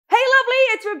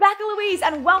it's Rebecca-Louise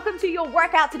and welcome to your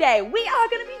workout today. We are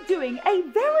going to be doing a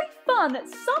very fun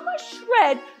summer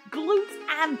shred glutes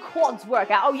and quads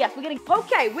workout. Oh yes, we're going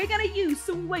to use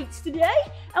some weights today,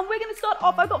 and we're going to start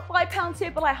off. I've got 5 pounds here,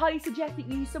 but I highly suggest that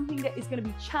you use something that is going to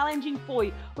be challenging for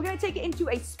you. We're going to take it into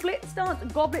a split stance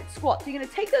goblet squat. So you're going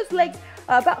to take those legs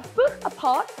about a foot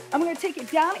apart, and we're going to take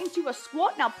it down into a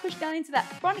squat. Now push down into that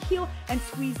front heel and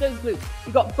squeeze those glutes.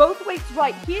 You've got both weights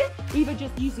right here. Either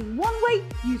just using one weight,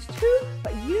 use two,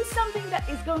 but use something that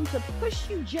is going to push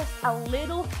you just a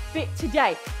little bit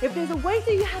today. If there's a weight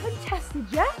that you haven't tested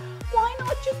yet, why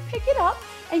not just pick it up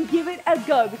and give it a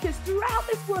go? Because throughout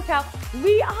this workout,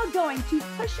 we are going to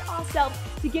push ourselves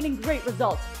to getting great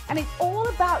results. And it's all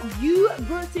about you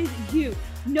versus you.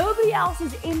 Nobody else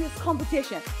is in this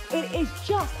competition. It is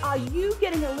just, are you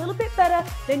getting a little bit better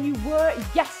than you were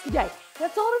yesterday?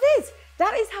 That's all it is.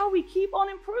 That is how we keep on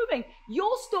improving.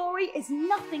 Your story is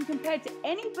nothing compared to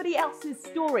anybody else's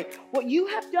story. What you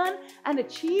have done and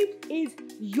achieved is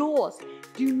yours.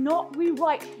 Do not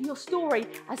rewrite your story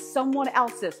as someone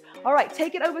else's. All right,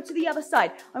 take it over to the other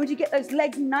side. I want you to get those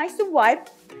legs nice and wide.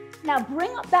 Now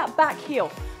bring up that back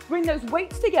heel. Bring those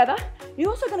weights together. You're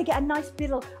also going to get a nice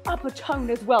little upper tone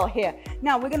as well here.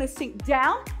 Now we're going to sink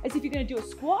down as if you're going to do a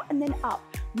squat and then up.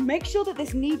 Make sure that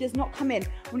this knee does not come in.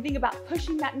 When you think about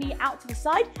pushing that knee out to the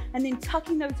side and then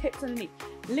tucking those hips underneath.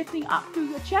 Lifting up through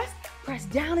your chest, press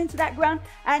down into that ground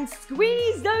and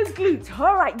squeeze those glutes.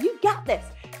 All right, you got this.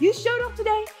 You showed up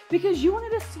today because you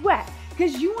wanted to sweat,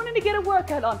 because you wanted to get a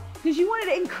workout on, because you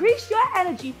wanted to increase your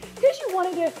energy, because you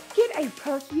wanted to get a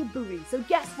perkier booty. So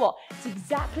guess what? It's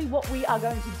exactly what we are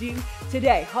going to do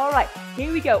today. All right,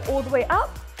 here we go. All the way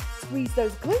up. Squeeze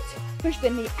those glutes. Push the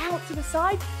knee out to the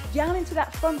side, down into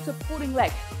that front supporting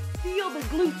leg. Feel the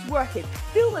glutes working.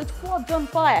 Feel those quads on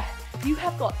fire. You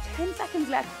have got 10 seconds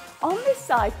left on this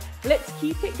side. Let's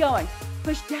keep it going.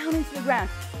 Push down into the ground.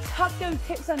 Tuck those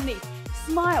hips underneath.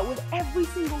 Smile with every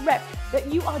single rep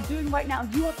that you are doing right now.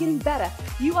 You are getting better.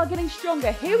 You are getting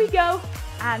stronger. Here we go.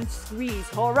 And squeeze.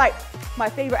 All right. My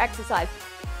favorite exercise.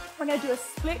 We're going to do a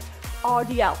split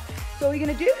RDL. So what you're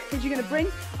going to do is you're going to bring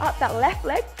up that left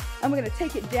leg and we're going to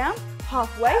take it down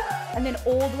halfway and then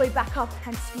all the way back up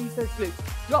and squeeze those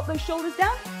glutes. Drop those shoulders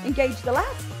down, engage the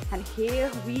lats, and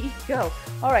here we go.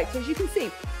 All right, so as you can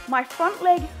see, my front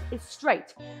leg is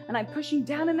straight and I'm pushing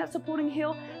down in that supporting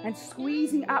heel and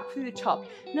squeezing up through the top.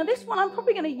 Now this one I'm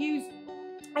probably going to use,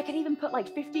 I can even put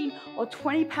like 15 or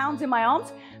 20 pounds in my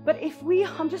arms, but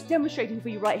I'm just demonstrating for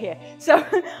you right here. So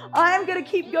I am gonna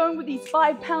keep going with these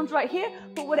 5 pounds right here,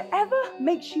 but whatever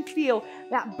makes you feel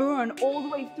that burn all the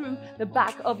way through the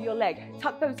back of your leg.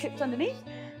 Tuck those hips underneath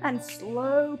and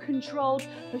slow, controlled,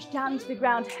 push down into the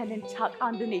ground and then tuck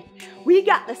underneath. We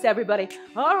got this, everybody.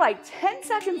 All right, 10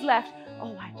 seconds left.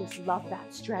 Oh, I just love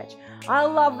that stretch. I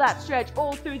love that stretch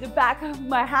all through the back of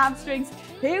my hamstrings.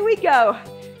 Here we go.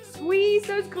 Squeeze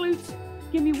those glutes.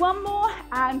 Give me one more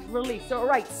and release. So, all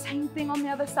right, same thing on the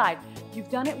other side. You've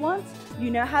done it once, you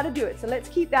know how to do it. So let's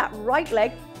keep that right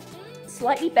leg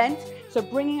slightly bent. So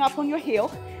bringing up on your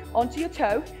heel, onto your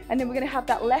toe, and then we're gonna have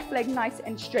that left leg nice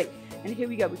and straight. And here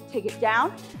we go, we take it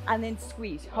down and then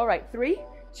squeeze. All right, 3,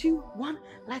 2, 1,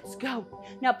 let's go.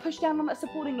 Now push down on that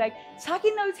supporting leg,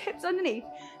 tucking those hips underneath,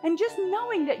 and just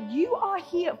knowing that you are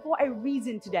here for a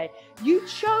reason today. You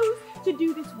chose to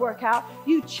do this workout.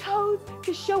 You chose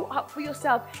to show up for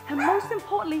yourself. And most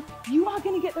importantly, you are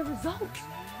gonna get the results.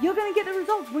 You're gonna get the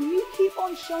results. When you keep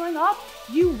on showing up,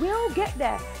 you will get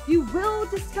there. You will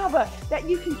discover that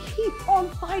you can keep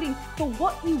on fighting for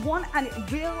what you want and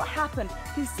it will happen.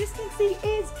 Consistency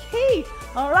is key.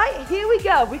 All right, here we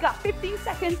go. We got 15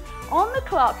 seconds on the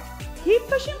clock. Keep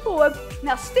pushing forward.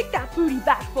 Now stick that booty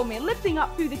back for me, lifting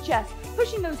up through the chest,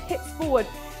 pushing those hips forward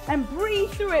and breathe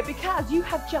through it because you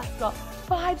have just got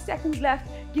 5 seconds left.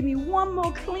 Give me one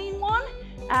more clean one.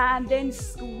 And then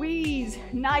squeeze.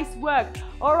 Nice work.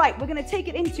 All right, we're gonna take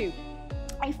it into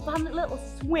a fun little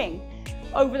swing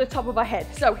over the top of our head.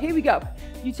 So here we go.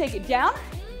 You take it down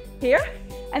here,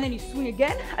 and then you swing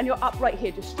again, and you're up right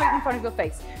here, just straight in front of your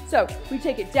face. So we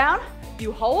take it down,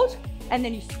 you hold, and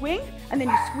then you swing, and then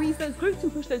you squeeze those glutes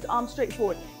and push those arms straight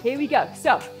forward. Here we go.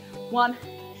 So 1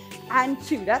 and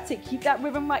 2. That's it. Keep that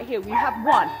rhythm right here. We have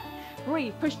 1.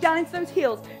 Breathe. Push down into those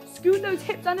heels. Scoot those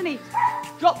hips underneath.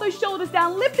 Drop those shoulders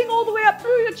down, lifting all the way up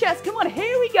through your chest. Come on,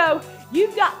 here we go.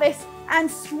 You've got this. And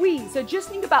squeeze. So just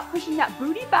think about pushing that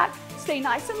booty back. Stay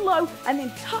nice and low. And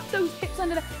then tuck those hips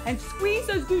under and squeeze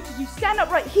those glutes as you stand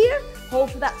up right here.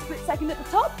 Hold for that split second at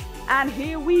the top. And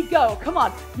here we go. Come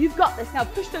on. You've got this. Now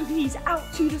push those knees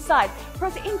out to the side.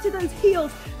 Press into those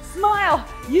heels. Smile.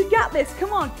 You got this.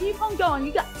 Come on. Keep on going.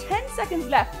 You got 10 seconds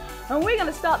left. And we're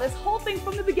gonna start this whole thing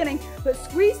from the beginning, but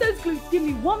squeeze those glutes. Give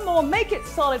me one more, make it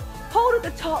solid. Hold at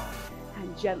the top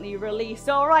and gently release.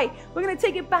 All right, we're gonna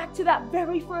take it back to that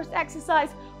very first exercise.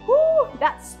 Woo,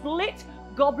 that split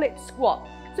goblet squat.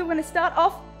 So we're gonna start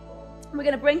off, we're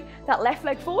gonna bring that left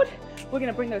leg forward. We're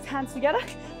gonna bring those hands together.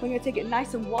 We're gonna take it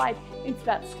nice and wide into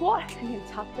that squat and then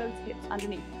tuck those hips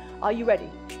underneath. Are you ready?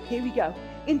 Here we go.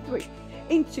 In 3,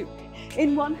 in 2,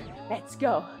 in 1, let's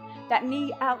go. That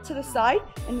knee out to the side,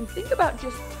 and then think about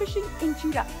just pushing into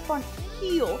that front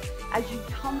heel as you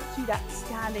come to that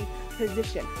standing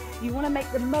position. You wanna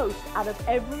make the most out of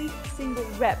every single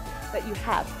rep that you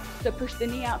have. So push the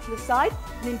knee out to the side,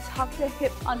 and then tuck the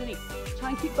hips underneath.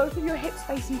 Try and keep both of your hips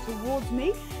facing towards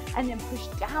me, and then push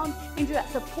down into that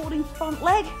supporting front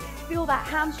leg. Feel that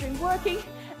hamstring working,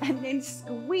 and then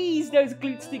squeeze those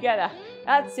glutes together.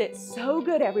 That's it, so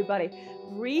good everybody.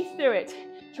 Breathe through it.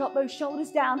 Drop those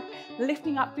shoulders down,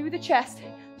 lifting up through the chest.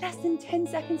 Less than 10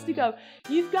 seconds to go.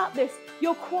 You've got this.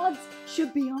 Your quads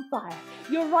should be on fire.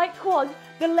 Your right quad,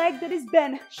 the leg that is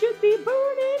bent, should be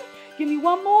burning. Give me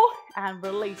one more and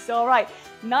release. All right,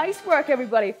 nice work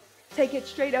everybody. Take it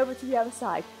straight over to the other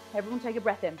side. Everyone take a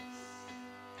breath in.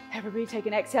 Everybody take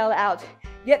an exhale out.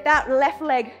 Get that left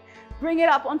leg, bring it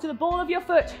up onto the ball of your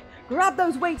foot. Grab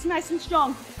those weights nice and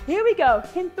strong. Here we go.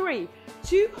 In 3,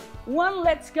 2, 1,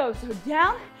 let's go. So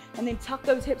down and then tuck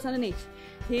those hips underneath.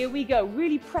 Here we go.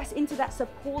 Really press into that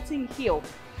supporting heel.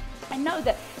 And know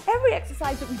that every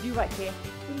exercise that we do right here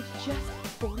is just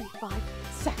 45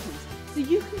 seconds. So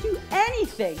you can do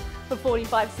anything for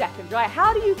 45 seconds, right?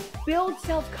 How do you build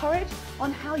self-courage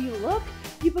on how you look?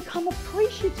 You become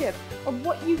appreciative of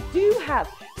what you do have.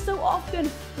 So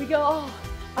often we go, oh,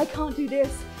 I can't do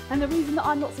this. And the reason that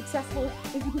I'm not successful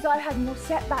is because I've had more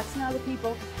setbacks than other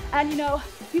people. And you know,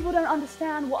 people don't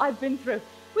understand what I've been through.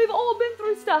 We've all been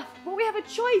through stuff, but we have a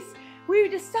choice. We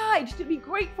decide to be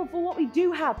grateful for what we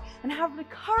do have and have the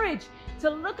courage to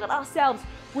look at ourselves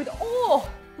with awe,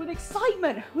 with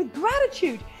excitement, with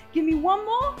gratitude. Give me one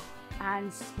more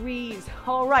and squeeze.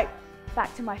 All right,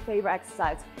 back to my favorite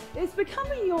exercise. It's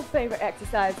becoming your favorite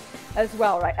exercise as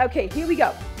well, right? Okay, here we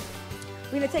go.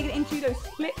 We're gonna take it into those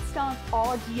split stance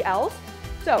RDLs.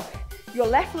 So your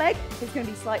left leg is gonna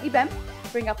be slightly bent.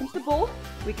 Bring up into the ball.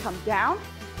 We come down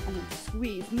and then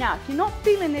squeeze. Now, if you're not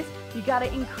feeling this, you gotta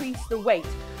increase the weight.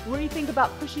 Really think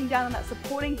about pushing down on that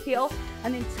supporting heel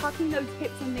and then tucking those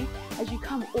hips underneath as you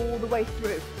come all the way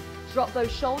through. Drop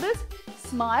those shoulders,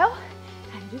 smile,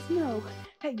 and just know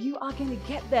that you are gonna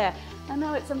get there. I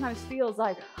know it sometimes feels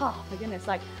like, oh my goodness,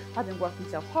 like I've been working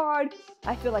so hard.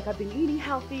 I feel like I've been eating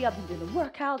healthy, I've been doing the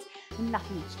workouts, and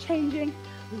nothing is changing.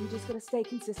 But you just gotta stay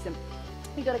consistent.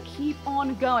 You gotta keep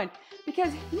on going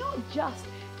because you're not just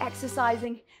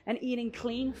exercising and eating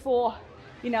clean for,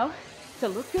 to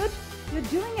look good. You're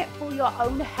doing it for your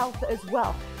own health as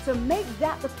well. So make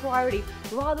that the priority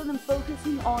rather than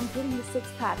focusing on getting the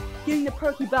six-pack, getting the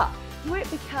perky butt. Do it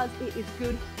because it is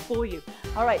good for you.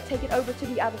 All right, take it over to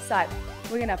the other side.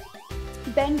 We're gonna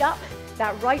bend up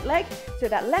that right leg so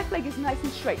that left leg is nice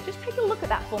and straight. Just take a look at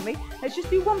that for me. Let's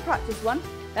just do one practice one.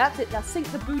 That's it. Now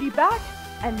sink the booty back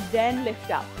and then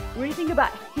lift up. Really think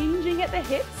about hinging at the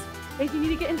hips. If you need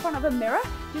to get in front of a mirror,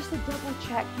 just to double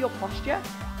check your posture,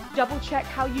 double check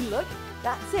how you look.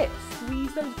 That's it.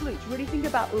 Squeeze those glutes. Really think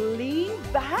about lean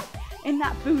back in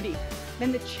that booty.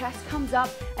 Then the chest comes up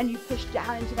and you push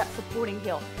down into that supporting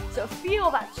heel. So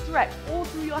feel that stretch all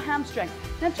through your hamstring.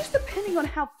 Now, just depending on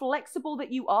how flexible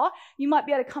that you are, you might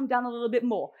be able to come down a little bit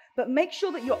more. But make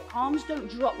sure that your arms don't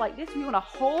drop like this. We want to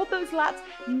hold those lats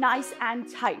nice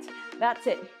and tight. That's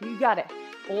it. You got it.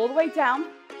 All the way down.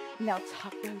 Now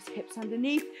tuck those hips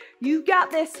underneath. You got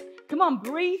this. Come on,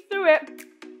 breathe through it.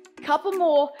 Couple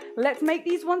more. Let's make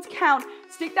these ones count.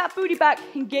 Stick that booty back.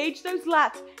 Engage those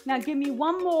lats. Now give me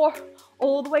one more.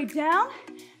 All the way down.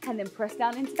 And then press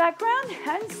down into that ground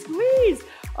and squeeze.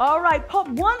 All right, pop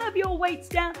one of your weights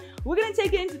down. We're going to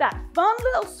take it into that fun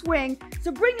little swing.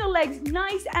 So bring your legs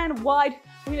nice and wide.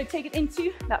 We're going to take it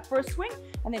into that first swing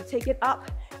and then take it up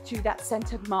to that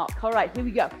centered mark. All right, here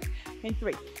we go. In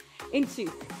 3, in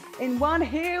 2, in 1.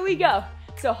 Here we go.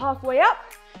 So halfway up.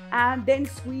 And then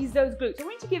squeeze those glutes. So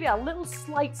we're going to give you a little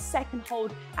slight second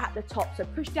hold at the top. So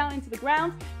push down into the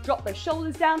ground, drop those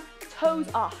shoulders down, toes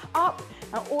are up,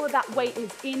 and all of that weight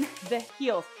is in the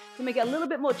heels. To make it a little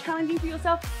bit more challenging for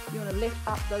yourself, you want to lift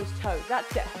up those toes.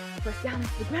 That's it. Press down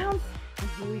into the ground, and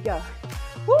here we go.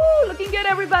 Woo, looking good,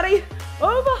 everybody.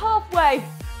 Over halfway.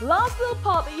 Last little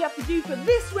part that you have to do for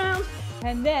this round,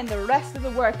 and then the rest of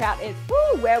the workout is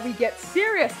where we get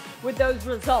serious with those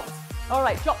results. All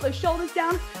right, drop those shoulders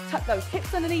down, tuck those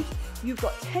hips underneath. You've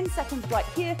got 10 seconds right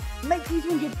here. Make these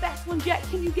ones your best ones yet.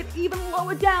 Can you get even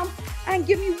lower down? And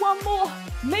give me one more.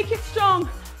 Make it strong,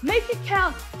 make it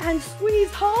count, and squeeze,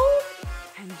 hold,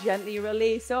 and gently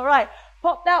release. All right,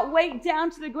 pop that weight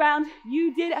down to the ground.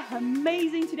 You did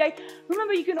amazing today.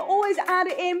 Remember, you can always add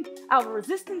in our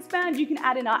resistance band. You can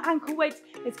add in our ankle weights.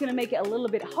 It's gonna make it a little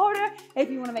bit harder. If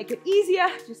you wanna make it easier,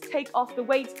 just take off the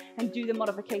weights and do the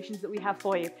modifications that we have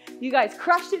for you. You guys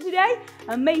crushed it today.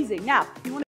 Amazing. Now, if you wanna